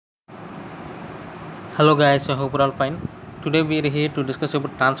Hello guys, I hope you're all fine. Today we are here to discuss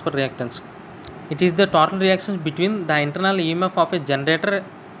about transfer reactance. It is the total reactions between the internal EMF of a generator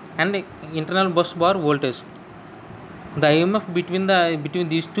and internal bus bar voltage. The EMF between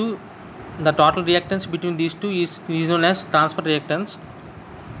these two, the total reactance between these two is known as transfer reactance.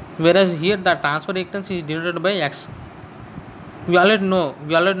 Whereas here the transfer reactance is denoted by X. We already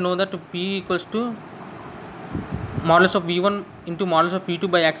know that P equals to modulus of V1 into modulus of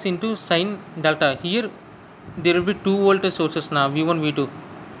V2 by X into sine delta. Here there will be two voltage sources now, V1 V2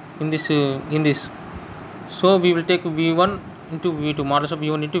 in this. So we will take V1 into V2, modulus of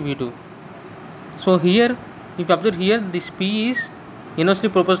V1 into V2. So here, if you observe here, this P is inversely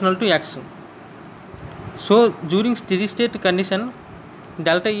proportional to X. So during steady state condition,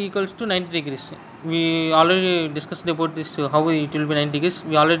 delta E equals to 90 degrees. We already discussed about this, how it will be 90 degrees.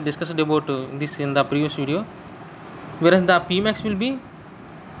 We already discussed about this in the previous video. Whereas the Pmax will be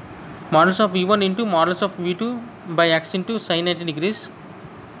modulus of V1 into modulus of V2 by X into sin 90 degrees.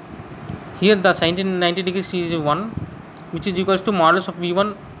 Here the sin 90 degrees is 1, which is equals to modulus of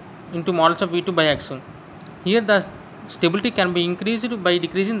V1 into modulus of V2 by X. Here the stability can be increased by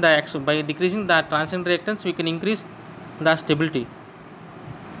decreasing the X. By decreasing the transient reactance, we can increase the stability.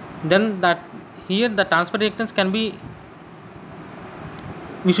 Then that here the transfer reactance can be,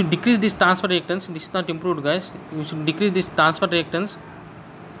 we should decrease this transfer reactance. This is not improved, guys. We should decrease this transfer reactance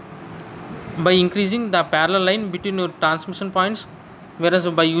by increasing the parallel line between your transmission points, whereas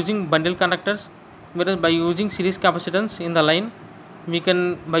by using bundle conductors, whereas by using series capacitance in the line, we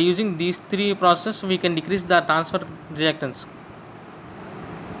can, by using these three processes, we can decrease the transfer reactance.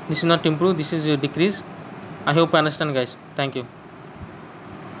 This is not improve, this is a decrease. I hope you understand, guys. Thank you.